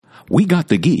We Got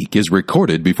the Geek is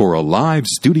recorded before a live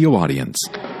studio audience.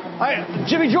 Hey,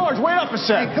 Jimmy George, wait up a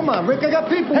sec. Hey, come on, Rick, I got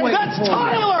people waiting that's for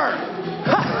Tyler!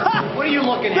 What are you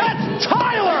looking at? That's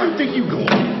Tyler! Where do you think you go?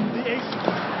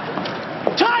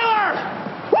 Tyler!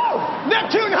 Woo!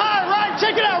 Neptune High, right?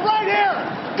 Check it out right here.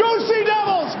 Go Sea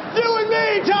Devils! You and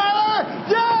me, Tyler!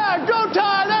 Yeah! Go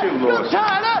Tyler! Go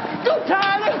Tyler! Go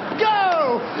Tyler!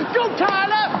 Go! Go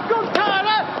Tyler! Go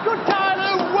Tyler! Go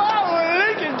Tyler! Whoa!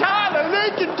 Lincoln Tyler!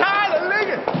 Lincoln Tyler!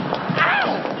 Lincoln!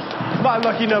 Ow! My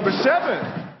lucky number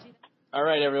 7. All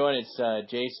right, everyone, it's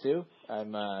Jay Stu.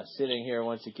 I'm sitting here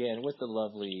once again with the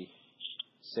lovely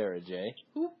Sarah J.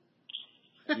 Who?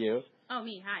 You. Oh,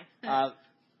 me. Hi.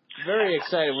 Very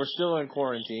excited. We're still in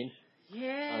quarantine.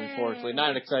 Yeah. Unfortunately.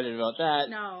 Not excited about that.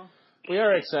 No. We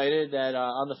are excited that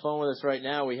on the phone with us right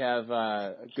now we have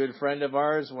a good friend of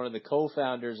ours, one of the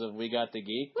co-founders of We Got the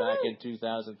Geek back in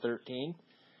 2013.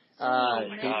 Oh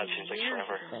my God, seems like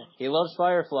forever. He loves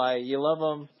Firefly. You love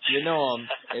him. You know him.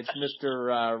 It's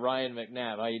Mr. Ryan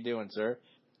McNabb. How you doing, sir?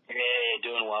 Hey,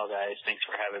 doing well, guys. Thanks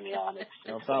for having me on.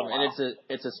 No problem. And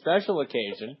it's a special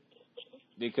occasion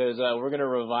because we're going to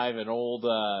revive an old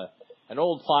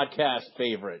podcast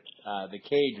favorite, the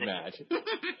cage match.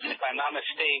 If I'm not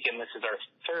mistaken, this is our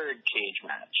third cage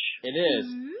match. It is.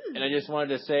 Mm-hmm. And I just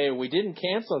wanted to say we didn't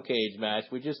cancel Cage Match.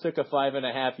 We just took a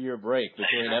 5.5-year break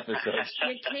between episodes.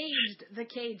 You caged the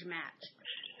cage match.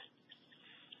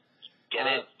 Get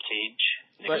it?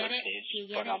 Cage. Get it? You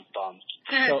get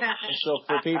it? So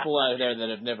for people out there that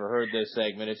have never heard this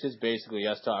segment, it's just basically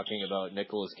us talking about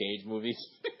Nicolas Cage movies.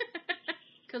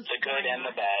 The good and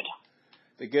the bad.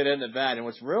 The good and the bad. And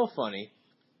what's real funny,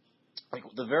 like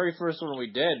the very first one we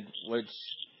did, which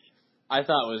I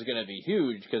thought was going to be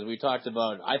huge because we talked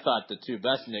about, I thought the two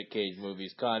best Nick Cage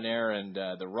movies, Con Air and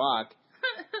The Rock,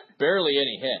 barely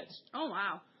any hits. Oh,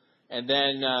 wow. And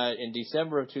then in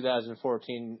December of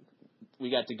 2014, we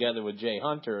got together with Jay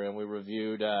Hunter and we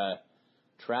reviewed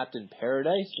Trapped in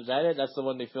Paradise. Was that it? That's the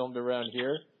one they filmed around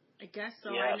here? I guess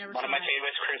so. Yeah, I never one saw of my it.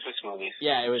 favorite Christmas movies.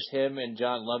 Yeah, it was him and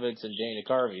John Lovitz and Dana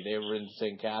Carvey. They were in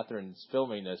St. Catharines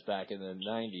filming this back in the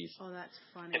 90s. Oh, that's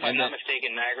funny. If I'm not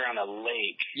mistaken, Niagara on the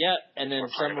Lake. Yeah, and then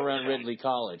some around Ridley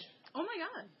College. Oh, my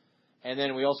God. And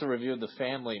then we also reviewed The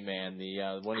Family Man,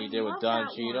 the one he did with Don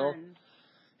Cheadle.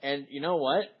 And you know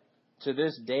what? To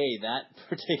this day, that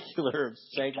particular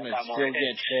segment still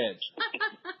gets hits.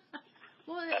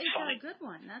 Well, That's it's funny. a good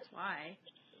one. That's why.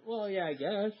 Well, yeah, I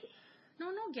guess. No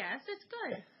guess. It's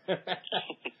good.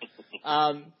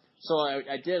 So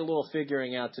I did a little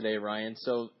figuring out today, Ryan.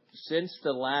 So since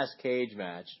the last Cage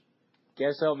match,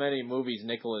 guess how many movies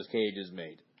Nicolas Cage has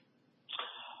made?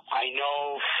 I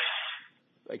know.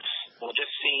 Like, well,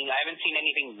 just seeing. I haven't seen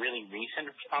anything really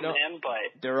recent from him, but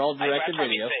they're all direct to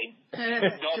video. No,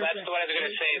 that's what I was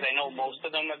going to say. Is I know most of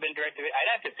them have been direct to video.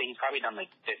 I'd have to think he's probably done like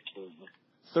 15.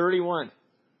 31.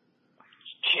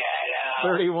 Get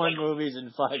out. 31 movies in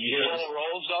 5 years. Full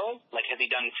roles, though? Like, has he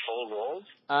done full roles?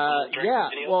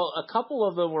 Yeah. Well, a couple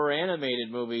of them were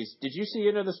animated movies. Did you see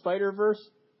Into the Spider-Verse?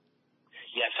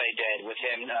 Yes, I did. With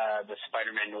him, the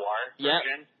Spider-Man Noir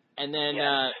version. And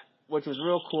then, which was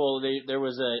real cool, there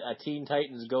was a Teen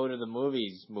Titans Go to the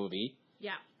Movies movie.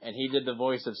 Yeah. And he did the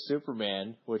voice of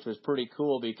Superman, which was pretty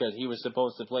cool because he was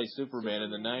supposed to play Superman in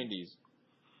the 90s.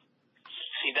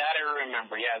 See, that I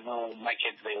remember. Yeah, no, my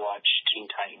kids, they watch Teen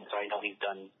Titans, so I know he's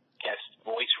done guest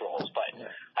voice roles, but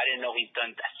I didn't know he's done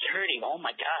 30. Oh,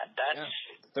 my God. That's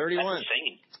 31. That's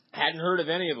insane. Hadn't heard of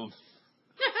any of them.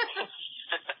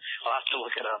 I'll have to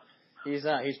look it up.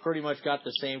 He's pretty much got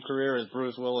the same career as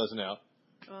Bruce Willis now.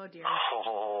 Oh, dear.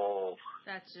 Oh.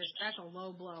 That's a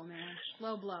low blow, man.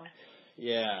 Low blow.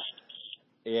 Yeah,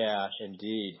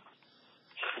 indeed.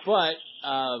 But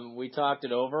we talked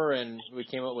it over, and we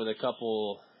came up with a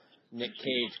couple Nick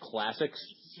Cage classics.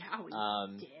 Yeah, we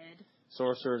did.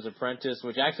 Sorcerer's Apprentice,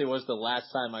 which actually was the last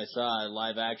time I saw a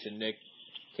live-action Nick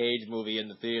Cage movie in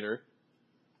the theater.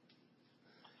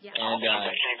 Yeah. And, I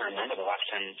can't even remember the last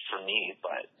time for me,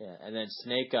 but... Yeah, and then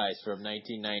Snake Eyes from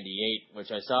 1998, which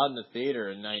I saw in the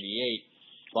theater in 98,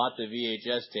 bought the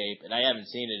VHS tape, and I haven't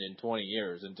seen it in 20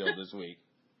 years until this week.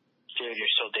 Dude,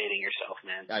 you're still dating yourself,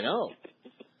 man. I know.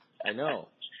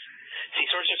 See,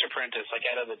 Sorcerer's Apprentice, like,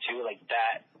 out of the two, like,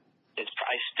 that,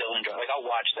 I still enjoy. Like, I'll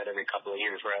watch that every couple of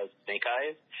years, whereas Snake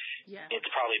Eyes, it's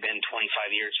probably been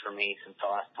 25 years for me since the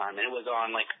last time. And it was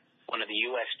on, like, one of the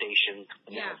U.S. stations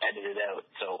when it was edited out,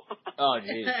 so. Oh,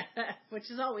 geez. Which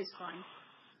is always fun.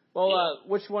 Well,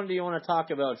 which one do you want to talk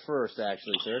about first,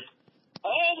 actually, sir?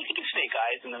 We can do Snake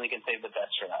Eyes, and then we can save the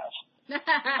best for last.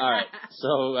 All right.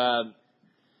 So,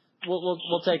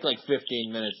 we'll take like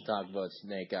 15 minutes to talk about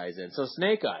Snake Eyes. So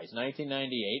Snake Eyes,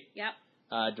 1998.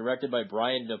 Yep. Directed by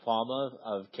Brian De Palma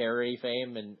of Carrie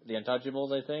fame and The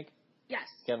Untouchables, I think. Yes.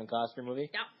 Kevin Costner movie.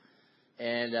 Yep.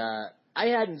 And I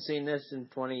hadn't seen this in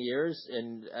 20 years,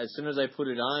 and as soon as I put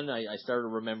it on, I started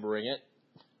remembering it.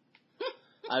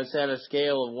 I was at a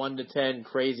scale of 1 to 10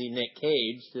 crazy Nick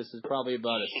Cage. This is probably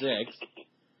about a 6.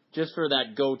 Just for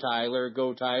that Go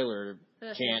Tyler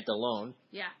chant alone.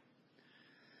 Yeah.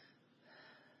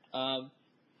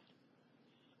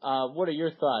 What are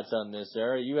your thoughts on this,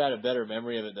 Sarah? You had a better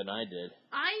memory of it than I did.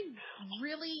 I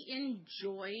really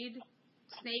enjoyed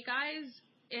Snake Eyes.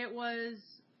 It was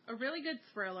a really good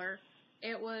thriller.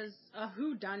 It was a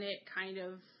whodunit kind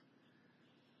of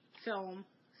film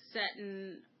set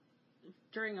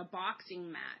during a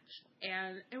boxing match.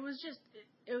 And it was just,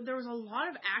 there was a lot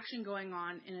of action going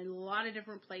on in a lot of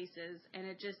different places, and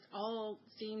it just all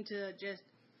seemed to just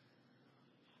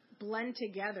blend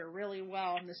together really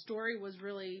well. And the story was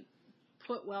really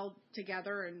put well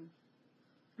together, and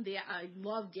I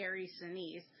love Gary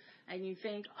Sinise. And you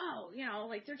think,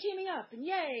 like they're teaming up, and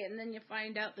yay! And then you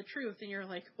find out the truth, and you're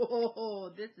like,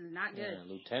 oh, this is not good. Yeah,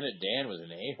 Lieutenant Dan was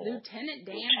an a-hole. Lieutenant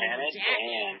Dan was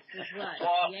jackass.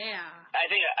 Well, yeah. I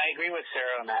think I agree with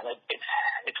Sarah on that. Like,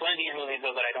 it's one of these movies,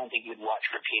 though, that I don't think you'd watch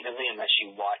repeatedly unless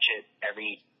you watch it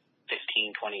every 15,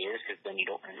 20 years, because then you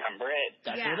don't remember it.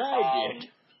 That's what I did.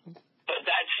 But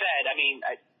that said, I mean,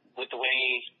 with the way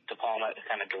De Palma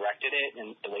kind of directed it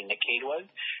and the way Nick Cage was,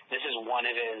 this is one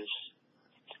of his...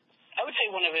 I would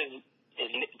say one of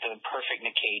the perfect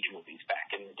Nick Cage movies back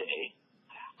in the day.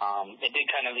 It did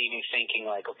kind of leave me thinking,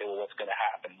 like, okay, well, what's going to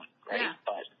happen, right? Yeah.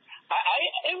 But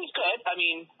it was good. I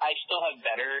mean, I still have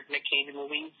better Nick Cage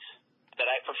movies that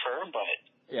I prefer, but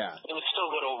it was still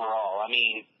good overall. I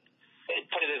mean,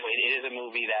 put it this way, it is a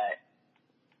movie that,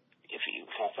 if you,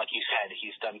 like you said,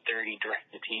 he's done 30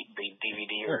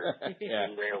 direct-to-DVD or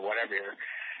Blu-ray or whatever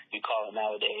you call it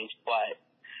nowadays, but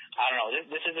I don't know.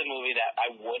 This is a movie that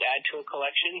I would add to a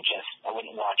collection, just I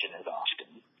wouldn't watch it as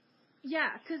often.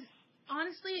 Yeah, because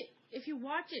honestly, if you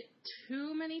watch it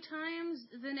too many times,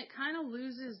 then it kind of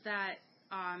loses that.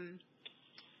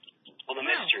 Well, the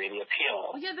mystery, the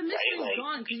appeal. Well, yeah, the mystery's right?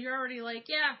 gone because you're already like,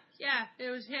 yeah,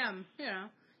 it was him. You know,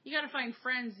 you got to find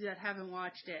friends that haven't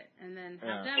watched it, and then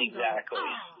have them go,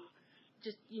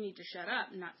 just you need to shut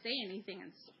up and not say anything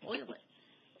and spoil it.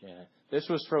 Yeah, this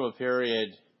was from a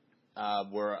period.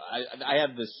 Where I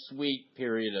have this sweet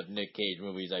period of Nick Cage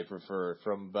movies I prefer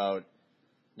from about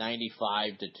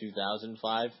 95 to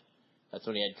 2005. That's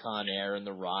when he had Con Air and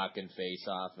The Rock and Face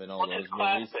Off and all those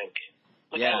movies. Classic.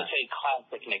 Like I would say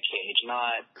classic Nick Cage,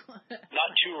 not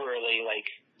too early. Like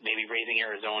maybe Raising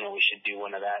Arizona, we should do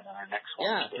one of that in our next one.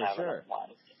 Yeah, for sure.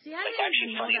 See, I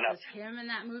didn't know that was him in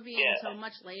that movie until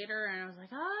much later, and I was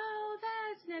like, oh,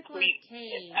 that's Nicolas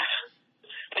Cage.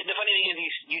 But the funny thing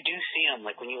is, you do see him,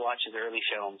 like, when you watch his early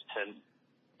films to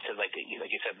like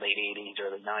you said, late 80s,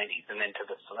 early 90s, and then to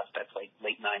the stuff that's, like,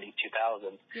 late 90s,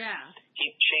 2000s. Yeah. He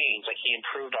changed. Like, he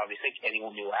improved, obviously, like any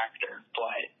new actor.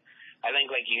 But I think,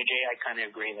 like you, Jay, I kind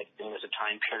of agree, like, there was a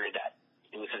time period that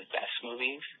it was his best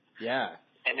movies. Yeah.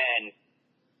 And then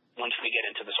once we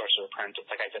get into The Sorcerer's Apprentice,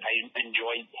 like I said, I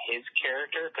enjoyed his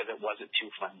character because it wasn't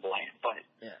too flamboyant. But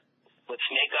with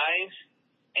Snake Eyes,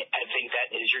 I think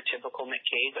that is your typical Nick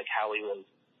Cage, like how he was,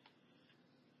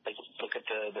 like, look at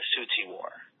the suits he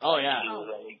wore. Oh, yeah. He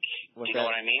was like, you know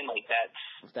what I mean? Like,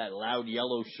 that's... With that loud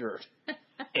yellow shirt.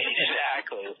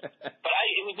 Exactly. But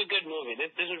it was a good movie. This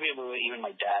would be a movie even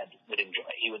my dad would enjoy.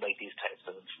 He would like these types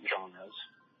of genres.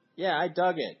 Yeah, I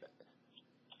dug it.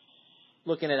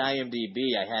 Looking at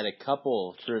IMDb, I had a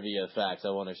couple trivia facts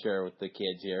I want to share with the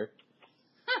kids here.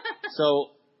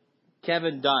 So...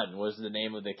 Kevin Dunn was the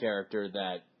name of the character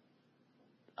that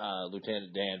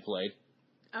Lieutenant Dan played.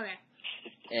 Okay.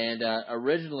 And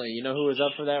originally, you know who was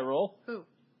up for that role? Who?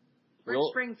 Rick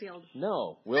Springfield.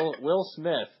 No, Will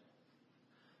Smith.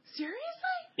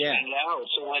 Seriously? Yeah. No,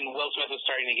 so when Will Smith was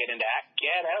starting to get into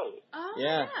Get Out. Oh,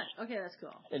 yeah. Okay, that's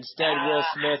cool. Instead, Will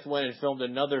Smith went and filmed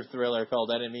another thriller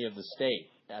called Enemy of the State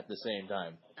at the same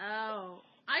time. Oh.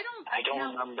 I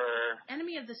don't remember.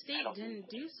 Enemy of the State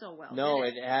didn't do so well. No,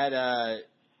 it had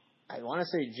I want to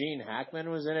say Gene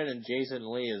Hackman was in it and Jason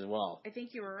Lee as well. I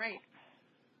think you were right.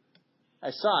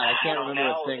 I saw it. I can't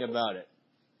remember a thing about it.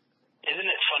 Isn't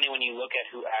it funny when you look at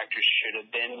who actors should have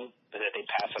been that they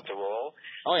pass up the role?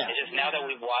 Oh yeah. It's just now that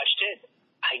we've watched it,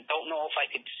 I don't know if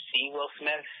I could see Will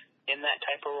Smith in that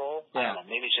type of role. Yeah. I don't know.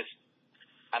 Maybe it's just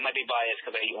I might be biased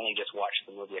because I only just watched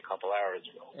the movie a couple hours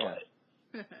ago. Yeah.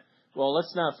 But Well,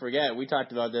 let's not forget, we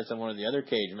talked about this on one of the other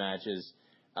Cage matches.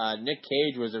 Nick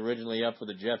Cage was originally up for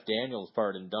the Jeff Daniels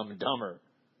part in Dumb and Dumber.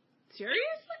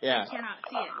 Seriously? Yeah. I cannot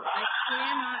see it. I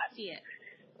cannot see it.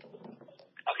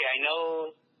 Okay, I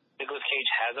know Nicolas Cage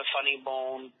has a funny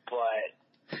bone, but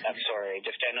I'm sorry,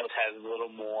 Jeff Daniels has a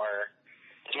little more.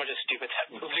 As much as stupid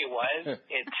that movie was,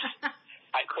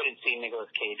 I couldn't see Nicolas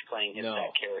Cage playing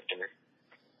that character.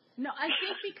 No, I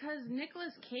think because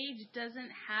Nicolas Cage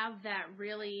doesn't have that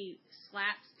really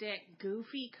slapstick,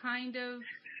 goofy kind of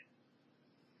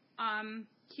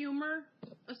humor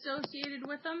associated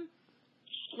with him,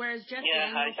 whereas Jeff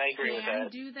Daniels I agree with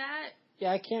that. do that. Yeah,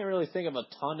 I can't really think of a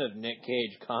ton of Nick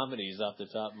Cage comedies off the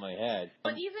top of my head.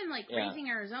 But even like Raising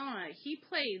Arizona, he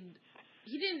was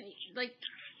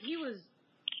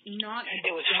not.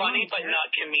 It was funny, but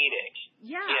not comedic.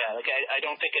 Yeah. Yeah, like I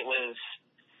don't think it was.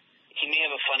 He may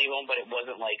have a funny one, but it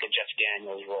wasn't like a Jeff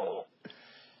Daniels role.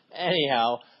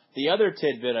 Anyhow, the other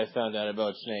tidbit I found out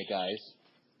about Snake Eyes.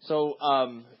 So,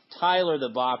 Tyler the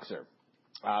boxer,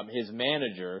 his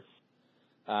manager,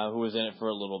 who was in it for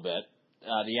a little bit,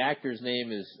 the actor's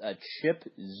name is Chip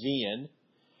Zien,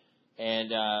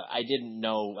 and I didn't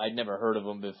know, I'd never heard of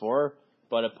him before,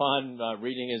 but upon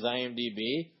reading his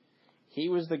IMDb, he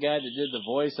was the guy that did the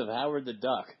voice of Howard the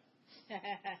Duck.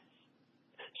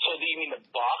 So do you mean the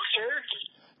boxer?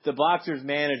 The boxer's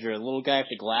manager, the little guy with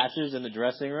the glasses in the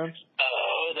dressing room.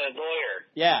 Oh, the lawyer.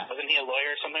 Yeah. Wasn't he a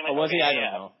lawyer or something like that? Or was he? I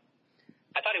don't know.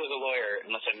 I thought he was a lawyer,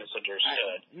 unless I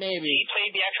misunderstood. Maybe. He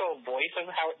played the actual voice of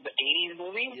the 80s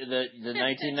movie? The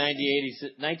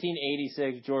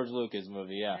 1986 George Lucas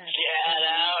movie, yeah.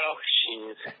 Yeah, oh,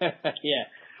 jeez. Yeah.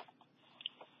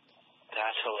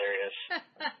 That's hilarious.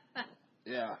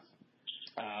 Yeah.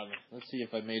 Let's see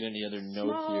if I made any other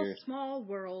notes here. Small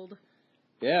world.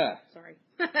 Yeah. Sorry.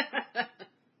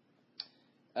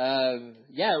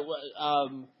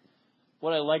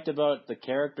 What I liked about the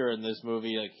character in this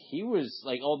movie, like, he was,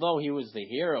 like, although he was the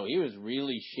hero, he was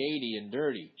really shady and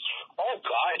dirty. Oh,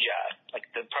 God, yeah. Like,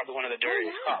 probably one of the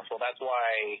dirtiest cops. Well, that's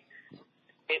why,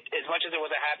 as much as it was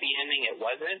a happy ending, it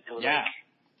wasn't. It was like,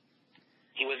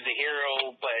 he was the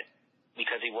hero, but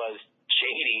because he was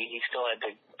shady, he still had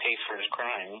to pay for his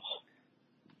crimes.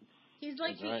 He's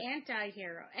like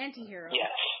anti-hero.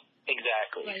 Yes,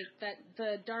 exactly. Like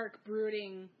the dark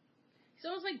brooding. He's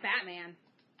almost like Batman.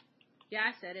 Yeah,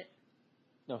 I said it.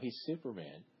 No, he's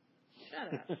Superman.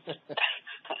 Shut up.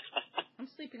 I'm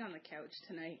sleeping on the couch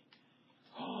tonight.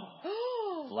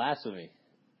 Blasphemy.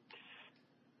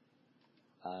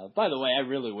 By the way, I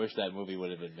really wish that movie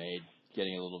would have been made.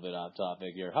 Getting a little bit off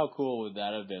topic here. How cool would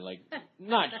that have been? Like,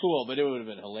 not cool, but it would have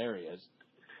been hilarious.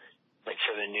 Like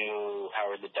for the new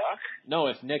Howard the Duck? No,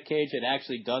 if Nick Cage had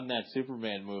actually done that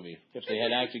Superman movie. If they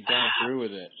had actually gone through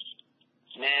with it.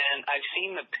 Man, I've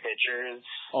seen the pictures.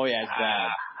 Oh, yeah, it's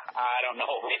bad. I don't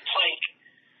know. It's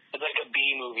like a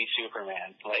B-movie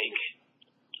Superman. Like...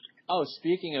 Oh,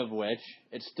 speaking of which,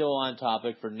 it's still on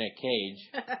topic for Nick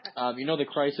Cage. You know the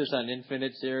Crisis on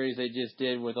Infinite series they just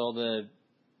did with all the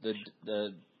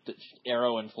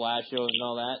Arrow and Flash shows and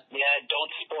all that? Yeah,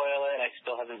 don't spoil it. I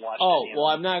still haven't watched it. Oh, well,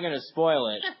 I'm not going to spoil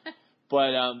it.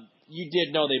 But you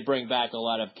did know they bring back a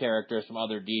lot of characters from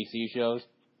other DC shows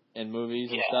and movies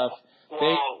and stuff.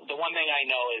 Well, the one thing I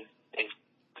know is they've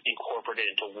incorporated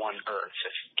into one Earth,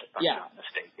 if I'm not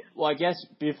mistaken. Well, I guess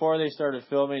before they started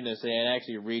filming this, they had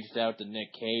actually reached out to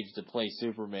Nick Cage to play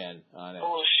Superman on it. I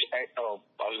was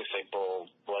going to say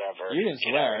bull, whatever. You can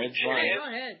swear. It's fine.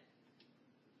 Go ahead.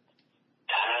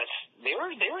 They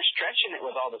were stretching it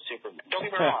with all the Superman. Don't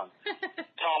get me wrong.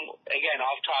 Tom, again,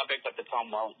 off topic, but the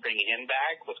Tom bringing him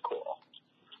back was cool.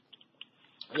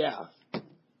 Yeah.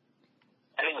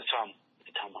 I think it was Tom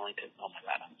Wellington. Oh my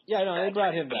God. Yeah, no, they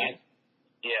brought him back.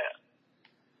 Yeah.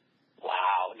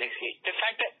 Wow. The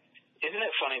fact that, isn't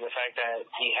it funny the fact that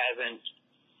he hasn't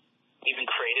even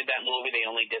created that movie? They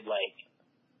only did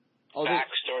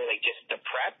backstory, like just the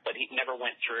prep, but he never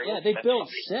went through. Yeah, they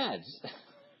built sets.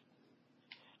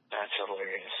 That's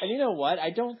hilarious. And you know what?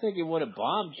 I don't think it would have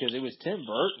bombed because it was Tim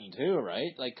Burton too,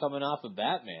 right? Like coming off of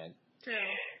Batman. True.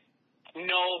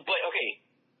 No, but okay.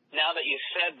 Now that you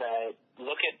said that,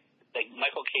 look at like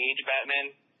Michael Cage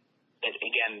Batman. And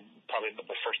again, probably the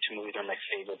first two movies are my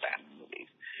favorite Batman movies.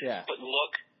 Yeah. But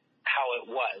look how it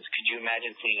was. Could you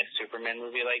imagine seeing a Superman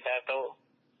movie like that though?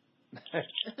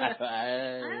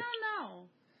 I don't know.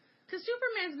 Because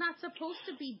Superman's not supposed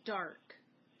to be dark.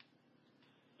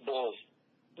 Well,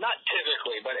 not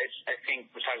typically, but I think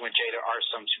we're talking with Jay. There are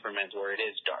some Supermans where it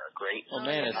is dark, right? Well,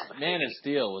 Man of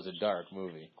Steel was a dark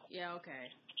movie. Yeah, okay.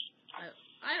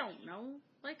 I don't know.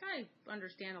 Like, I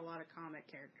understand a lot of comic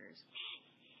characters.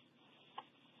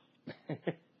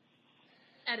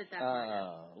 Edit that part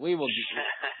out. We will.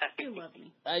 You love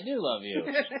me. I do love you.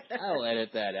 I'll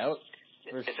edit that out.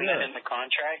 Isn't that in the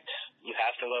contract? You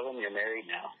have to love them. You're married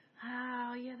now.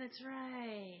 Oh, yeah, that's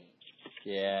right.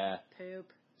 Yeah.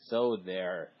 Poop. So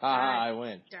there. I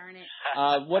win. Darn it.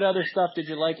 What other stuff did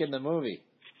you like in the movie?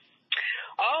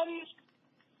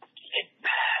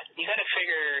 You got to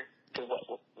figure,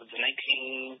 what was it,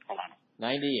 hold on.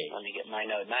 98. Let me get my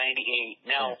note. 98.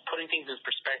 Now, putting things in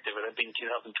perspective, with it being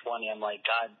 2020, I'm like,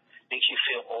 God, makes you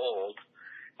feel old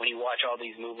when you watch all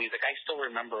these movies. Like, I still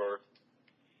remember,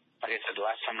 like I said, the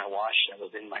last time I watched it, I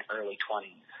was in my early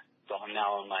 20s. So I'm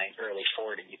now in my early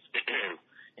 40s.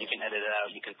 You can edit it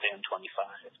out. You can say I'm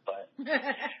 25. But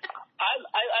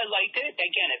I liked it.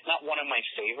 Again, it's not one of my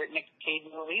favorite Nick Cage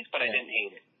movies, but I didn't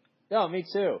hate it. No, me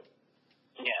too.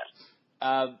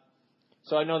 Yeah.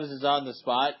 So I know this is on the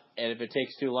spot, and if it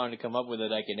takes too long to come up with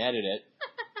it, I can edit it.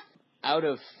 Out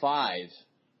of 5,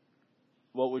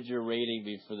 what would your rating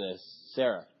be for this?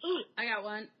 Sarah? Ooh, I got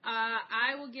one.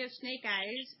 I will give Snake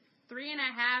Eyes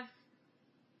 3.5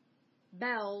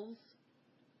 bells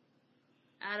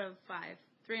out of 5.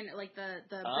 Like the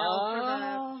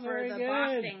bell for the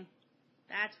boxing.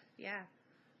 That's, yeah.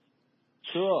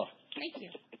 Cool. Thank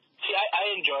you. See,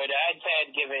 I enjoyed it. I'd say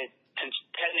I'd give it,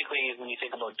 technically, when you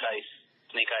think about dice,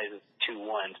 Snake Eyes is 2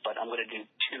 1s, but I'm going to do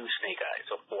 2 Snake Eyes,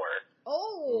 so 4.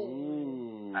 Oh.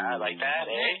 Ooh. I like that,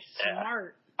 eh?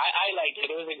 Smart. I liked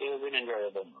it. It was an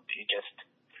enjoyable movie. Just,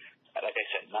 like I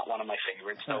said, not one of my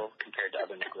favorites, though, compared to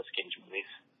other Nicolas Cage movies.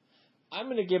 I'm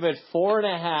going to give it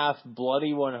 4.5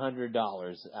 bloody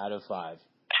 $100 out of 5.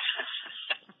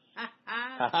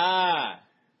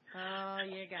 Oh,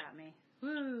 you got me.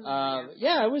 Woo.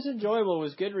 Yeah, it was enjoyable. It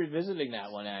was good revisiting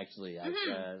that one, actually.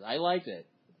 I liked it.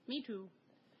 Me too.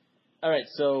 All right,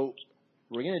 so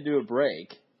we're going to do a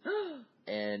break,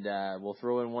 and we'll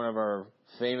throw in one of our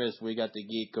famous We Got the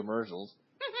Geek commercials.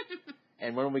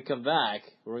 And when we come back,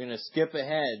 we're going to skip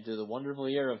ahead to the wonderful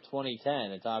year of 2010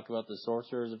 and talk about The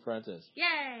Sorcerer's Apprentice.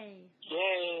 Yay!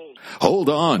 Yay! Hold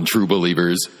on, true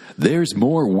believers. There's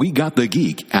more We Got the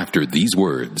Geek after these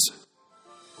words.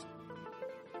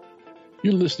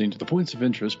 You're listening to the Points of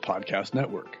Interest Podcast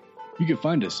Network. You can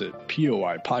find us at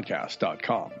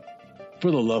poipodcast.com.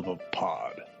 For the love of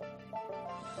pod.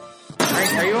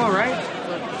 Are you all right?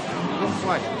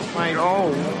 What?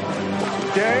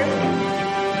 Okay.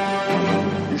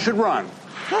 You should run.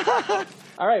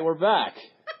 All right, we're back.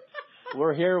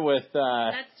 We're here with...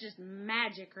 That's just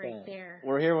magic right there.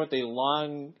 We're here with the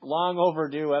long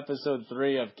overdue episode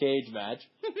 3 of Cage Match.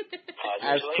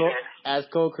 As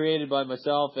co-created by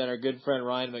myself and our good friend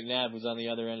Ryan McNabb, who's on the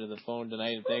other end of the phone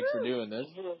tonight, and thanks for doing this.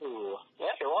 Yeah,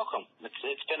 you're welcome.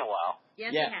 It's been a while.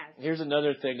 Yes, it has. Here's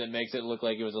another thing that makes it look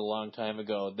like it was a long time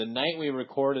ago. The night we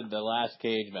recorded the last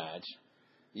Cage Match,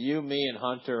 you, me, and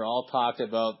Hunter all talked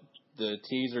about the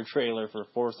teaser trailer for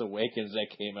Force Awakens that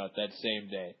came out that same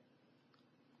day.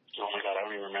 Oh my God, I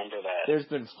don't even remember that. There's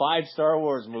been 5 Star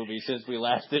Wars movies since we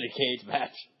last did a Cage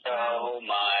Match. Oh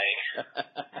my.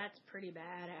 That's pretty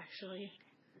bad, actually.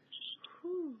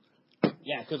 Whew.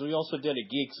 Yeah, because we also did a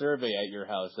geek survey at your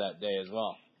house that day as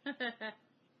well.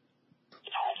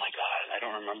 Oh my God, I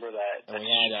don't remember that. And we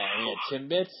had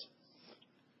Timbits.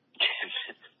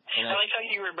 I like how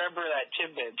you remember that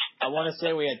Timbits. I want to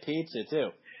say we had pizza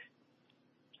too.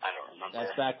 I don't remember.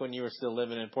 That's back when you were still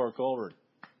living in Port Colborne.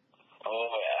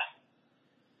 Oh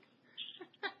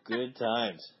yeah. Good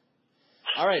times.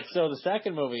 All right, so the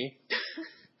second movie,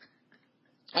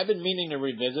 I've been meaning to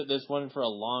revisit this one for a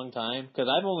long time because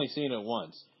I've only seen it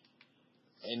once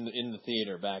in the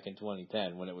theater back in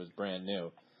 2010 when it was brand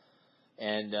new.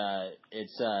 And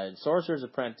it's Sorcerer's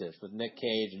Apprentice with Nick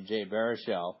Cage and Jay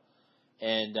Baruchel.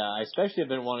 And I especially have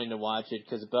been wanting to watch it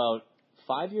because about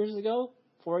 4 years ago,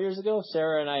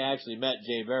 Sarah and I actually met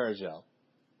Jay Baruchel.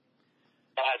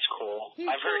 That's cool.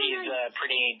 I've heard he's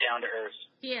pretty down to earth.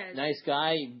 He is. Nice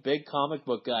guy, big comic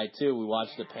book guy too. We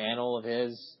watched a panel of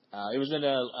his. It was in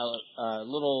a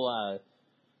little,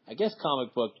 I guess,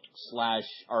 comic book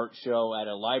 / art show at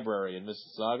a library in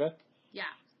Mississauga. Yeah.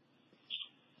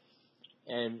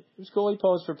 And it was cool. He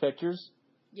posed for pictures.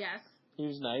 Yes. He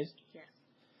was nice. Yes.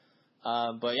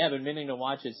 But yeah, I've been meaning to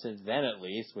watch it since then at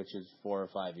least, which is 4 or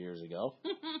 5 years ago.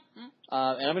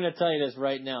 And I'm going to tell you this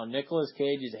right now. Nicolas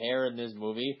Cage's hair in this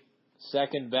movie,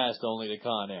 second best only to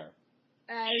Con Air.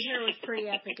 His hair was pretty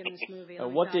epic in this movie.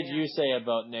 What did you say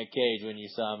about Nick Cage when you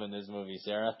saw him in this movie,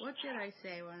 Sarah? What did I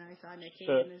say when I saw Nick Cage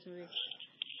in this movie?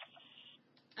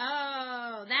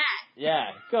 Oh, that.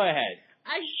 Yeah, go ahead.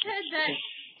 I said that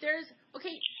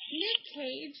Nick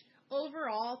Cage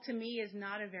overall, to me, is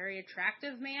not a very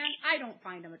attractive man. I don't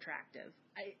find him attractive.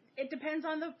 It depends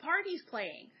on the part he's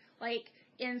playing. Like,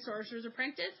 in Sorcerer's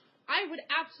Apprentice, I would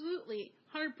absolutely,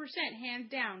 100%, hands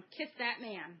down, kiss that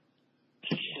man.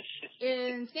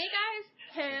 In Snake Eyes,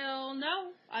 hell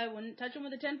no. I wouldn't touch him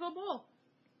with a 10-foot pole.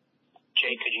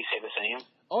 Jay, could you say the same?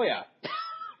 Oh, yeah.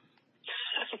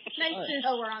 Nice to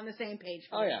know we're on the same page.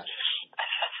 Oh, yeah.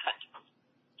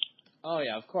 Oh,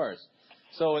 yeah, of course.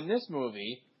 So in this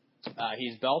movie,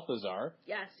 he's Balthazar.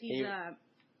 Yes, he's a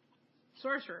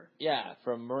sorcerer. Yeah,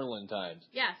 from Merlin times.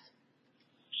 Yes.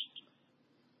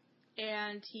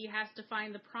 And he has to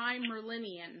find the Prime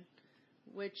Merlinian,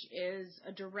 which is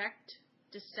a direct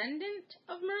descendant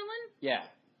of Merlin. Yeah.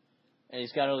 And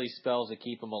he's got all these spells that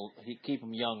keep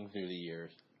him young through the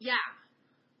years. Yeah.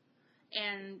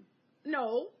 And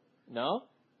no. No?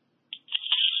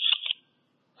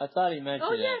 I thought he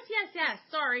mentioned it. Oh, yes.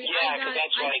 Sorry. Yeah, because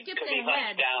I skipped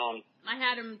ahead. Down. I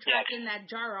had him trapped in that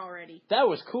jar already. That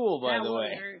was cool, by the way.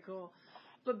 That was very cool.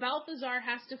 But Balthazar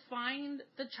has to find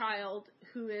the child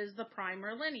who is the Prime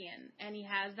Merlinian. And he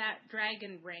has that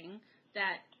dragon ring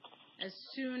that as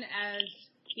soon as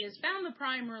he has found the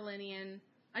Prime Merlinian,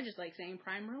 I just like saying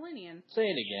Prime Merlinian. Say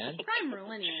it again. Prime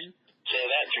Merlinian. Say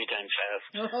that 3 times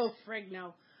fast. Oh, frig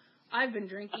no. I've been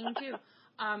drinking too.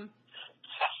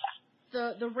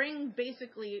 The ring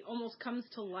basically almost comes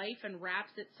to life and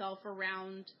wraps itself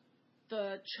around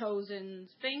the chosen's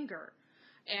finger.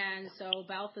 And so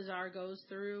Balthazar goes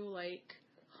through like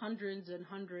hundreds and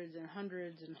hundreds and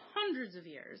hundreds and hundreds of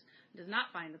years. Does not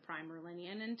find the Prime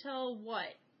Merlinian until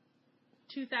what?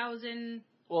 2000?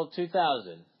 Well,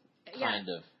 2000. Kind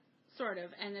of. Sort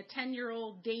of. And a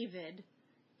 10-year-old David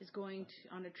is going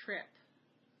on a trip.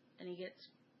 And he gets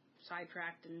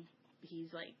sidetracked and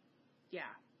he's like, yeah.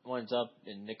 Winds up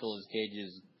in Nicolas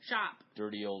Cage's shop.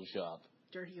 Dirty old shop.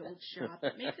 Dirty old shop.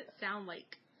 It makes it sound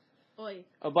like, oi.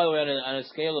 Oh, by the way, on a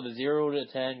scale of 0 to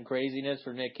 10 craziness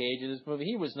for Nick Cage in this movie,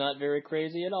 he was not very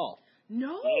crazy at all.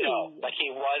 No. Like he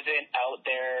wasn't out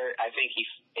there. I think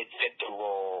it fit the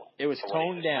role. It was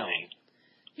toned down.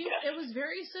 It was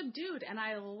very subdued, and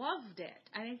I loved it.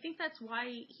 And I think that's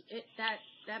why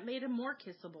that made him more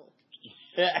kissable.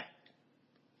 Yeah.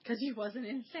 Because he wasn't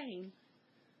insane.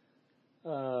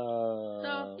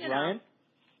 Ryan?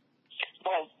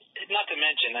 Well, not to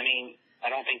mention, I mean, I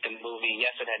don't think the movie,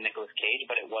 yes, it had Nicolas Cage,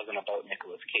 but it wasn't about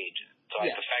Nicolas Cage. So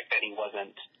the fact that he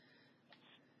wasn't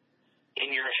in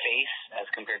your face as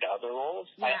compared to other roles,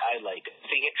 I liked it. I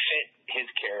think it fit his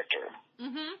character.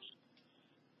 Mm-hmm.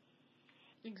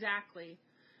 Exactly.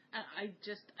 I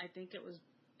think it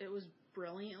was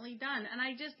brilliantly done. And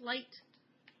I just liked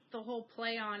the whole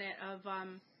play on it of,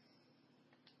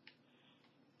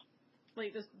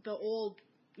 like the old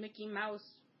Mickey Mouse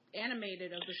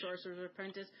animated of the Sorcerer's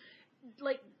Apprentice,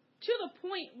 like to the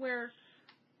point where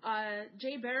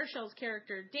Jay Baruchel's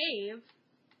character Dave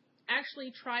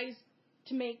actually tries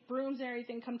to make brooms and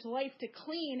everything come to life to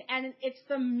clean, and it's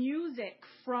the music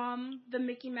from the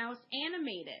Mickey Mouse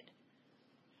animated.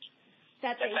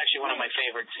 That's actually one of my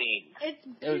favorite scenes. It's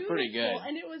beautiful, it was pretty good,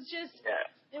 and it was just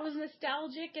it was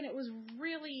nostalgic, and it was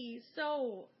really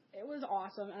it was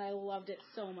awesome, and I loved it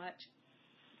so much.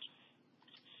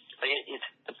 Like it's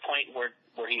the point where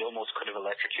he almost could have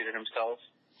electrocuted himself.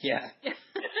 Yeah. If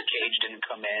the cage didn't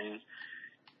come in,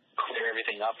 clear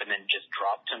everything up, and then just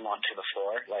dropped him onto the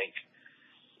floor. Like,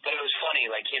 but it was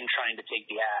funny, like him trying to take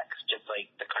the axe, just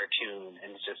like the cartoon,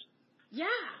 and it's just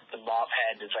the mop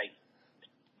head is like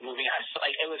moving.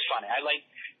 Like it was funny. I like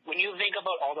when you think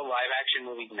about all the live action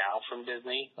movies now from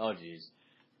Disney. Oh jeez.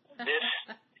 This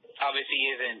obviously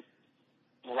isn't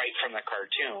right from the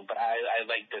cartoon, but I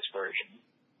like this version.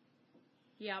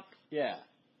 Yep. Yeah.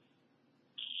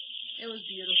 It was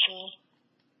beautiful.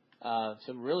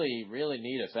 Some really, really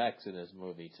neat effects in this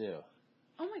movie, too.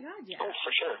 Oh, my God, yeah. Oh,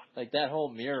 for sure. Like that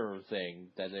whole mirror thing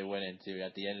that they went into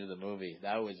at the end of the movie.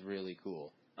 That was really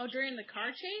cool. Oh, during the car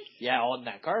chase? Yeah, on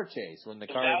that car chase. When the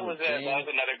car that was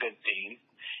another good scene.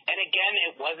 And again,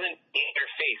 it wasn't in your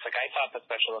face. Like, I thought the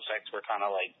special effects were kind of,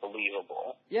 like,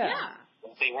 believable. Yeah.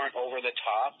 They weren't over the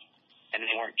top, and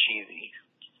they weren't cheesy.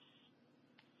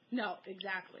 No,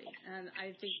 exactly. And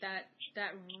I think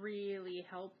that really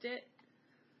helped it.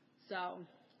 So,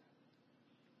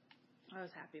 I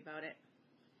was happy about it.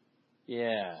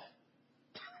 Yeah.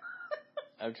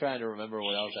 I'm trying to remember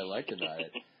what else I liked about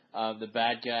it. The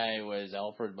bad guy was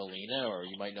Alfred Molina, or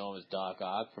you might know him as Doc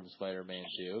Ock from Spider-Man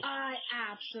 2. I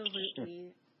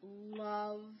absolutely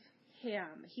love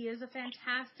him. He is a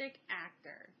fantastic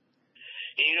actor.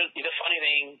 You know, the funny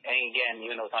thing, and again,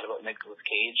 even though it's not about Nicolas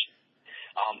Cage,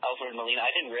 Alfred Molina,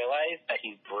 I didn't realize that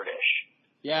he's British.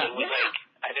 Yeah. It was like,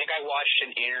 I I think I watched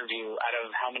an interview out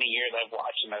of how many years I've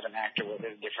watched him as an actor with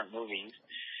his different movies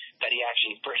that he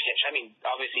actually persisted. I mean,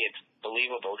 obviously it's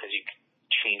believable because you can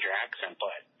change your accent,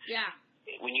 but yeah,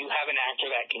 when you have an actor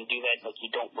that can do that, like,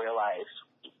 you don't realize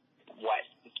what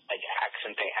like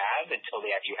accent they have until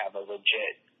they actually have a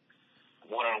legit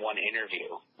one-on-one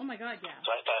interview. Oh my God, yeah.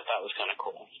 So I thought that was kind of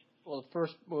cool. Well, the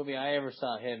first movie I ever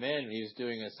saw him in, he was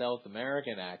doing a South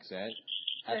American accent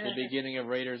at the beginning of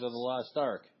Raiders of the Lost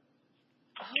Ark.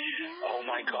 Oh, yeah. Oh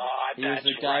my God, he was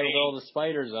the guy with all the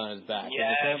spiders on his back in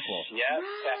the temple. Yes,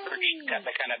 that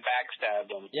kind of backstabbed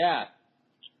him. Yeah.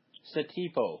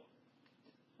 Satipo.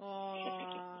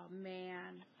 Oh,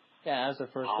 man. Yeah, that's the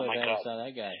first time I ever saw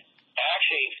that guy.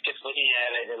 Actually, just looking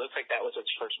at it, it looks like that was his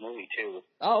first movie, too.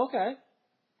 Oh, okay.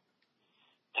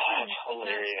 That's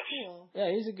hilarious. That's cool.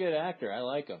 Yeah, he's a good actor. I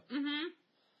like him. Mm-hmm.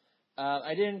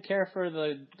 I didn't care for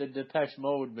the Depeche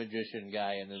Mode magician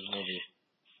guy in this movie.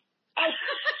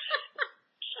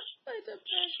 The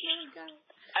Depeche Mode guy.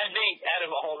 I think out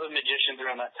of all the magicians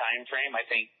around that time frame, I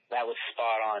think that was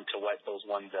spot on to what those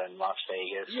ones in Las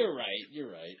Vegas. You're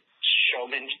right.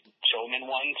 Showman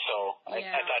one, so I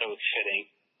thought it was fitting.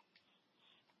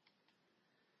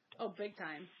 Oh, big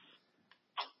time.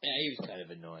 Yeah, he was kind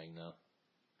of annoying, though.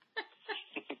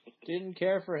 Didn't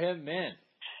care for him, man.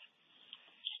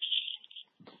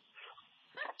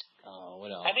 Oh,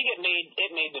 what else? I think it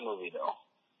made the movie, though.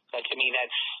 Like, I mean,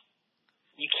 that's...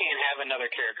 You can't have another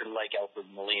character like Alfred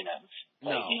Molina.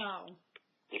 Like, no.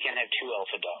 You can't have two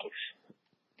alpha dogs.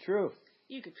 True.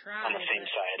 You could try. On the same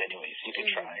side, anyways. You could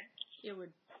try. It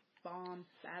would bomb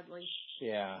badly.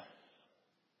 Yeah.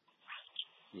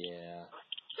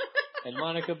 And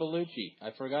Monica Bellucci.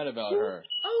 I forgot about her.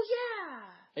 Oh, yeah.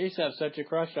 I used to have such a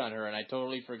crush on her, and I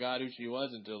totally forgot who she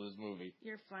was until this movie.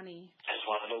 You're funny. As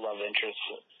one of the love interests.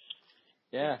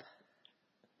 Yeah.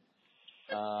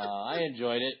 I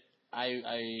enjoyed it. I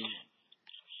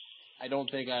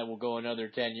don't think I will go another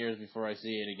 10 years before I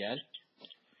see it again.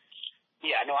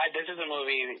 Yeah, no, this is a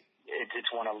movie,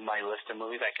 it's one of my list of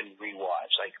movies I can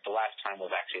rewatch. Like, the last time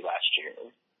was actually last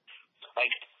year.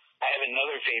 Like, I have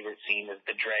another favorite scene, is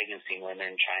the dragon scene when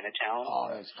they're in Chinatown.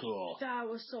 Oh, that's cool. That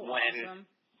was so awesome.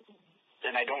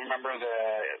 And I don't remember the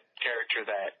character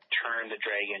that turned the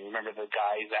dragon. Remember the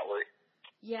guys that were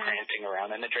prancing around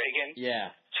in the dragon?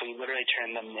 Yeah. So he literally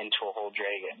turned them into a whole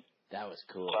dragon. That was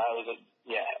cool. So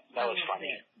that was funny.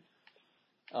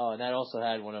 Oh, and that also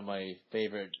had one of my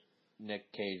favorite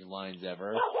Nick Cage lines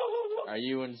ever. Are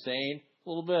you insane? A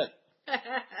little bit.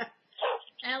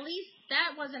 At least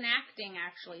that wasn't acting,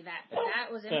 actually.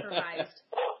 That was improvised.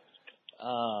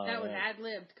 That was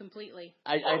ad-libbed completely.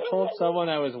 I told someone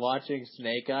I was watching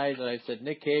Snake Eyes, and I said,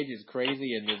 Nick Cage is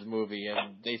crazy in this movie,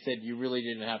 and they said, you really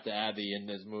didn't have to add the in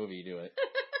this movie to it.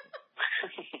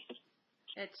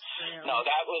 It's true. No,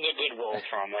 that was a good role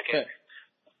for him. Like,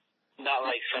 not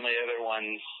like some of the other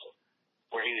ones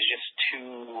where he was just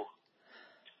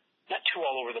not too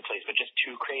all over the place, but just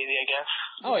too crazy, I guess.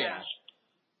 Oh, yeah.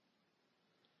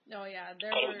 Oh, yeah.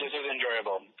 This is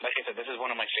enjoyable. Like I said, this is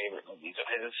one of my favorite movies of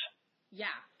his.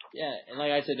 Yeah. Yeah, and like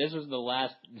I said, this was the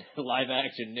last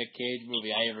live-action Nick Cage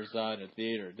movie I ever saw in a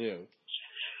theater, too.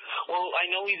 Well, I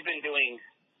know he's been doing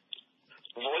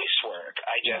voice work.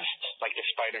 Like the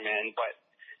Spider-Man, but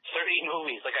 30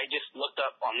 movies. Like, I just looked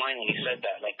up online when he said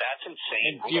that. Like, that's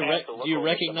insane. Do you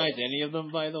recognize any of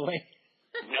them, by the way?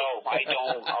 No, I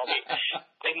don't.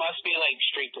 They must be, like,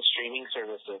 straight-to-streaming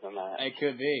services and that. It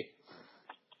could be.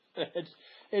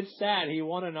 It's sad. He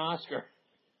won an Oscar.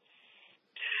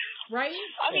 Right?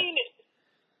 I mean,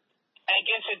 I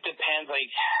guess it depends. Like,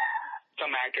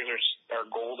 some actors are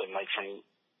golden. Like,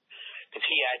 because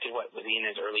he acted, was he in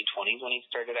his early 20s when he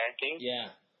started acting?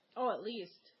 Yeah. Oh, at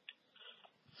least.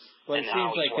 But it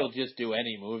seems like he'll just do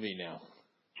any movie now.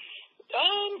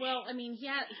 Well, I mean, he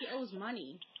owes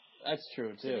money. That's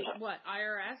true, too. What,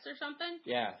 IRS or something?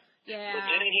 Yeah. Yeah. But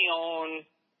didn't he own a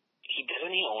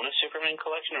Superman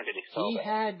collection, or did he sell it? He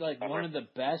had, like, one of the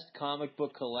best comic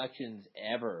book collections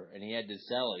ever, and he had to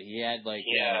sell it. He had, like,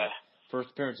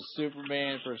 first appearance of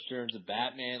Superman, first appearance of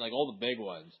Batman, like, all the big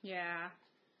ones. Yeah.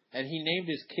 And he named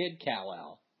his kid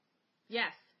Kal-El.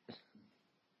 Yes.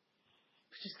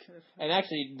 And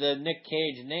actually, the Nick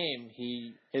Cage name,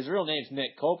 his real name's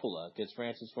Nick Coppola, because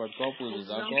Francis Ford Coppola is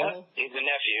his uncle. Yeah, he's a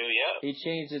nephew, yeah. He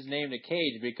changed his name to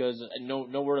Cage because,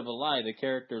 no word of a lie, the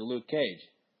character Luke Cage.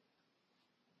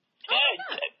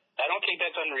 Yeah, I don't think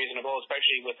that's unreasonable,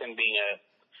 especially with him being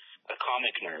a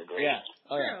comic nerd, right? Yeah.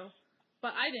 Oh, true. Yeah.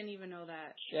 But I didn't even know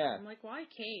that. Yeah. I'm like, why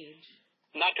Cage?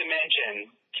 Not to mention,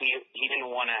 he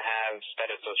didn't want to have that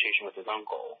association with his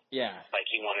uncle. Yeah. Like,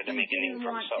 he wanted to make a name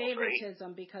for himself, He didn't want right?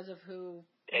 favoritism because of who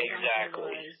his uncle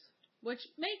was, which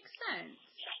makes sense.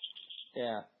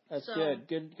 Yeah, that's good.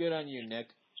 Good on you,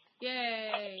 Nick.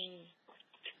 Yay.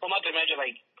 Well, not to mention,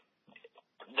 like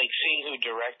seeing who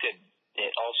directed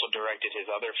it also directed his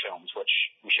other films, which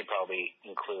we should probably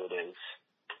include as...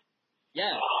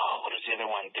 Yeah. Oh, what is the other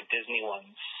one? The Disney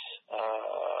ones.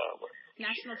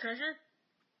 National Treasure?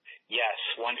 Yes,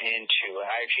 1 and 2.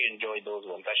 I actually enjoyed those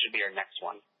ones. That should be our next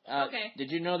one. Okay.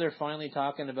 Did you know they're finally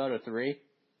talking about a 3?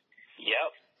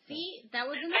 Yep. See, that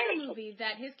was another movie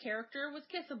that his character was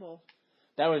kissable.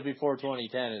 That was before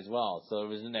 2010 as well, so it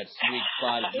was in that sweet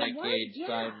spot of Nick Cage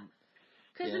time.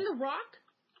 Because in The Rock,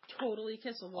 totally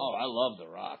kissable. Oh, I love The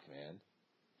Rock, man.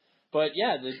 But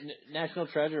yeah, the National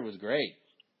Treasure was great.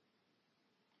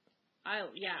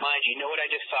 Mind you, know what I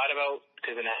just thought about?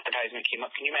 Because an advertisement came up.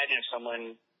 Can you imagine if someone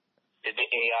did the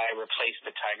AI replace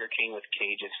the Tiger King with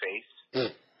Cage's face?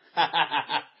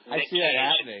 I see that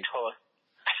happening.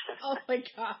 Oh my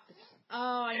god!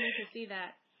 Oh, I need to see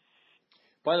that.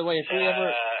 By the way,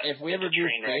 if we ever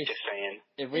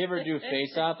do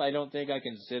Face Off, I don't think I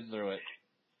can sit through it.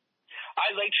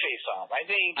 I liked Face Off. I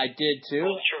think I did too.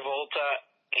 Both Travolta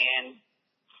and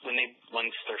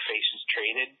once their faces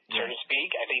traded, so to speak,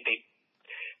 I think they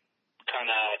kind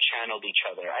of channeled each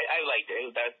other. I liked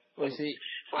it. That wasn't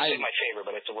my favorite,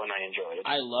 but it's the one I enjoyed.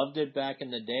 I loved it back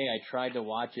in the day. I tried to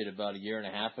watch it about a year and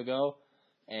a half ago,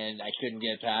 and I couldn't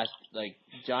get past, like,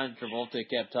 John Travolta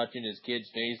kept touching his kid's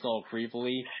face all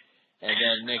creepily, and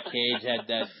then Nick Cage had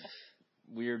that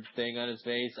weird thing on his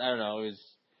face. I don't know.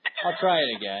 I'll try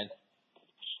it again.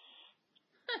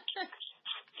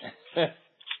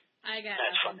 I got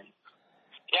That's funny.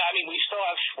 Yeah, I mean, we still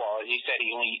have, well, as you said,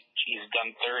 he's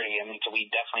done 30. I mean, so we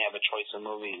definitely have a choice of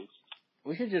movies.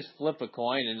 We should just flip a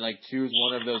coin and, like, choose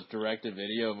one of those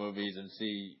direct-to-video movies and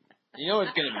see. You know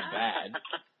it's going to be bad.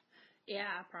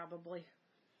 Yeah, probably.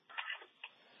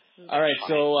 All right,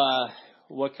 so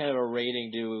what kind of a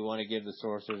rating do we want to give The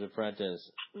Sorcerer's Apprentice?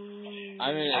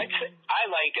 I liked it.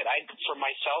 For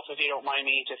myself, if you don't mind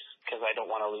me, just because I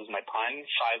don't want to lose my pun,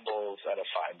 5 bowls out of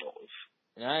 5 bowls.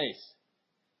 Nice.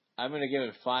 I'm going to give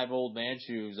it 5 old man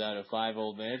shoes out of 5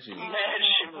 old man shoes.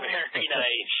 Very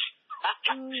nice.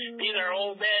 These are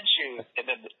old man shoes.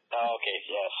 Okay,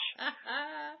 yes.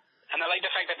 And I like the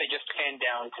fact that they just panned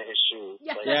down to his shoes.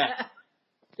 Yeah.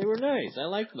 They were nice. I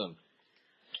liked them.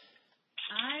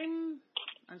 I'm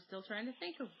still trying to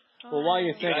think of. Well, while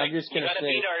you think, I'm just going to say. You got to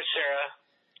beat ours, Sarah.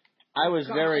 I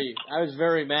was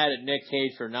very mad at Nick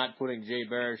Cage for not putting Jay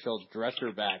Baruchel's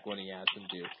dresser back when he asked him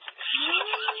to. Yeah.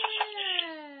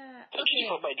 Did you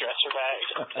put my dresser back?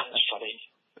 That's funny.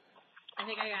 I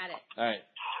think I got it. All right.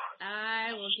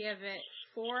 I will give it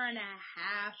 4.5.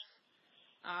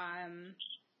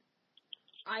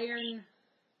 Iron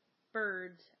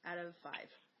birds out of 5.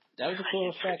 That was a cool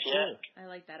effect too. I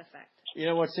like that effect. You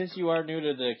know what? Since you are new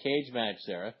to the Cage match,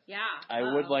 Sarah. Yeah. I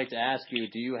would like to ask you: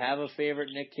 do you have a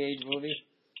favorite Nick Cage movie?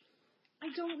 I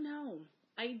don't know.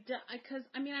 Because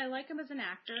I like him as an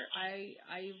actor. I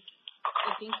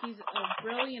think he's a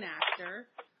brilliant actor.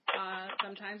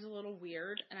 Sometimes a little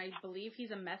weird, and I believe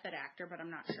he's a method actor, but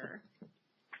I'm not sure.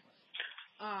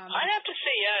 I have to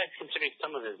say, considering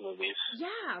some of his movies.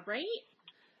 Yeah, right?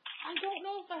 I don't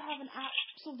know if I have an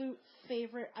absolute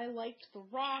favorite. I liked The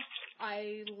Rock.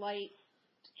 I liked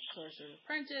Sorcerer's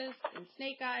Apprentice and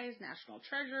Snake Eyes, National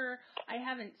Treasure. I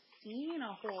haven't seen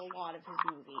a whole lot of his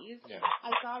movies. Yeah. I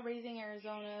saw Raising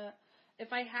Arizona.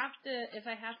 If I have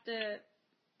to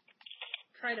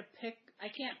try to pick, I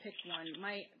can't pick one.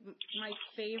 My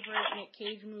favorite Nick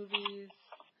Cage movies.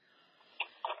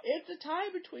 It's a tie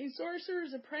between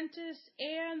Sorcerer's Apprentice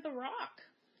and The Rock.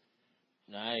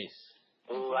 Nice.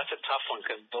 Ooh, that's a tough one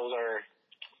because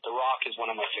The Rock is one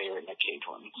of my favorite Nick Cage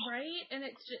ones. Right, and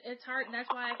it's hard, and that's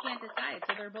why I can't decide.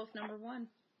 So they're both number 1.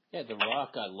 Yeah, The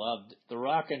Rock I loved. The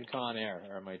Rock and Con Air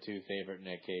are my 2 favorite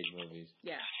Nick Cage movies.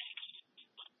 Yeah.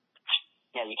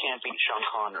 Yeah, you can't beat Sean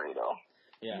Connery though.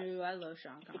 Yeah. Ooh, I love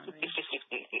Sean Connery.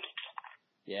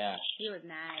 Yeah. He was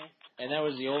nice. And that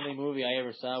was the only movie I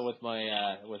ever saw with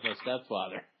my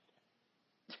stepfather.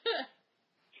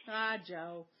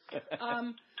 Joe.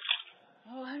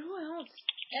 Who else?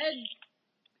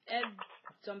 Ed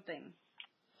something.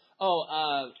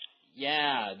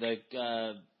 Yeah,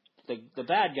 the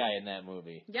bad guy in that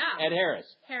movie. Yeah. Ed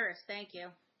Harris. Harris, thank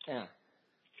you. Yeah.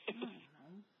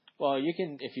 Well, you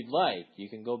can, if you'd like, you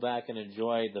can go back and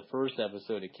enjoy the first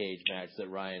episode of Cage Match that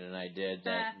Ryan and I did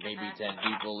that maybe 10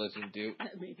 people listened to.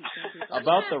 Maybe 10 people.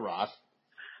 About The Rock.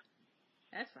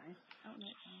 That's fine.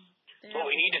 What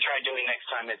we need to try doing next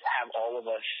time is have all of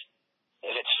us,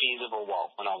 if it's feasible,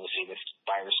 well, when obviously this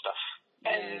virus stuff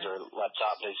ends or lets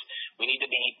up, is we need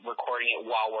to be recording it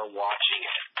while we're watching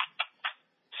it.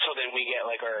 So then we get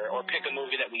like or pick a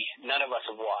movie that none of us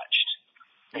have watched.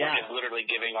 Yeah. We're just literally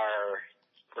giving our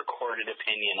recorded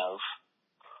opinion of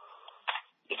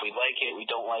if we like it, we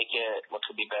don't like it, what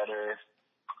could be better.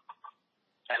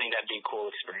 I think that'd be a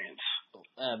cool experience.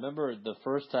 Remember the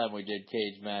first time we did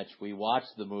Cage Match, we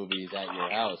watched the movies at your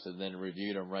house and then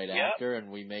reviewed them right after, and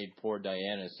we made poor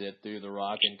Diana sit through The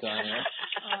Rock and Con Air.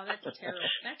 Oh, that's terrible.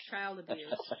 That's child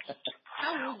abuse.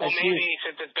 Well, maybe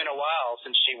since it's been a while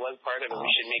since she was part of it,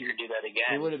 we should make her do that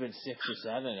again. She would have been 6 or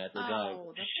 7 at the time.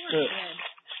 Oh, the poor kid.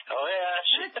 Oh,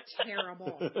 yeah. That's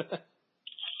terrible.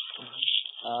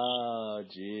 Oh,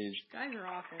 jeez. Guys are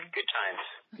awful. Good times.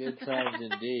 Good times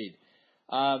indeed.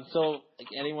 So,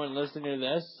 anyone listening to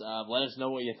this, let us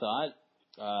know what you thought.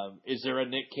 Is there a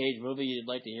Nick Cage movie you'd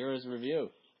like to hear us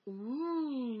review?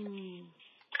 Ooh.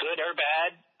 Good or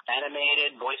bad,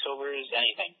 animated, voiceovers,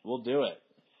 anything. We'll do it,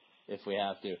 if we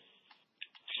have to.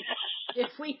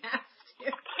 If we have to.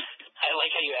 I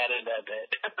like how you added that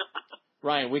bit.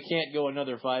 Ryan, we can't go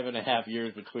another 5.5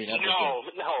 years between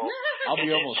episodes. No. I'll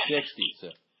be almost 60, so.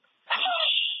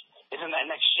 Isn't that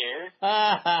next year?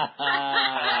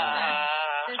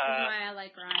 This is why I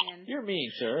like Ryan. You're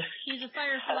mean, sir. He's a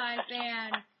Firefly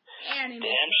fan. And he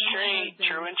damn straight.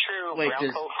 True and true. Wait,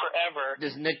 Brown coat forever.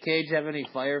 Does Nick Cage have any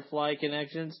Firefly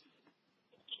connections?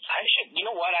 I should. You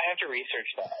know what? I have to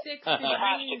research that. 6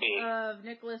 degrees of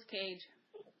Nicolas Cage.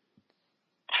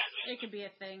 It could be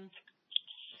a thing.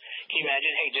 Can you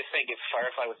imagine? Hey, just think if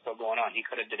Firefly was still going on, he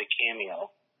could have did a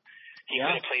cameo. He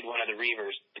could have played one of the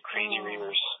Reavers, the crazy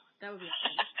Reavers. That would be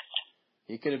fun.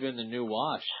 He could have been the new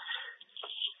Wash.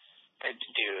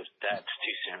 Dude, that's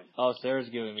too soon. Oh, Sarah's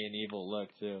giving me an evil look,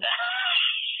 too.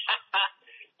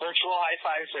 Virtual high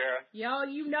five, Sarah. Yo,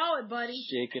 you know it, buddy.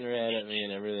 Shaking her head at me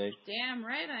and everything. Damn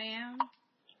right I am.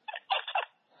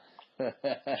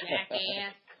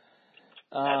 Jackass.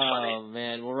 Oh,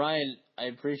 man. Well, Ryan, I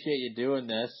appreciate you doing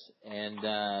this, and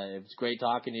it was great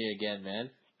talking to you again,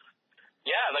 man.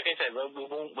 Yeah, like I said, we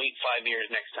won't wait 5 years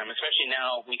next time, especially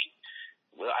now.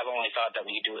 I've only thought that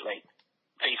we could do it like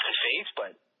face-to-face,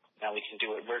 but now we can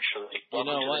do it virtually. You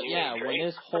know what? Yeah, when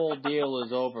this whole deal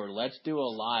is over, let's do a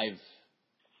live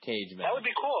Cage match. That would be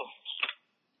cool.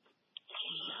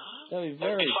 That would be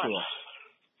very cool.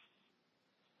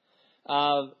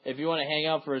 If you want to hang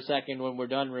out for a second when we're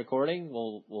done recording,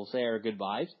 we'll say our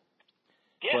goodbyes.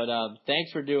 Yeah. But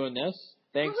thanks for doing this.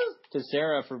 Thanks to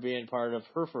Sarah for being part of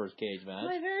her first Cage match.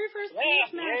 My very first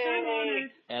Cage match. I'm honored.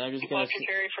 And I'm just going to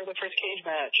Carrie for the first Cage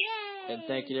match. Yay! And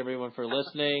thank you to everyone for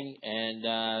listening. And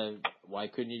why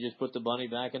couldn't you just put the bunny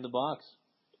back in the box?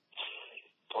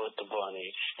 Put the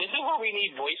bunny. This is where we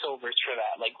need voiceovers for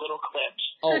that, like little clips.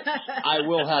 Oh, I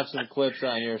will have some clips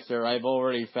on here, sir. I've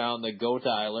already found the Go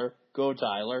Tyler. Go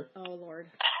Tyler. Oh,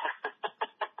 Lord.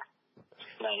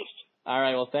 Nice. All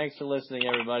right, well, thanks for listening,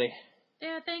 everybody.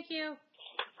 Yeah, thank you.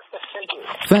 Thank you.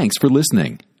 Thanks for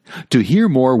listening. To hear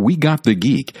more We Got the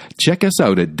Geek, check us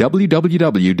out at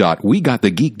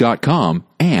www.wegotthegeek.com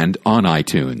and on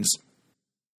iTunes.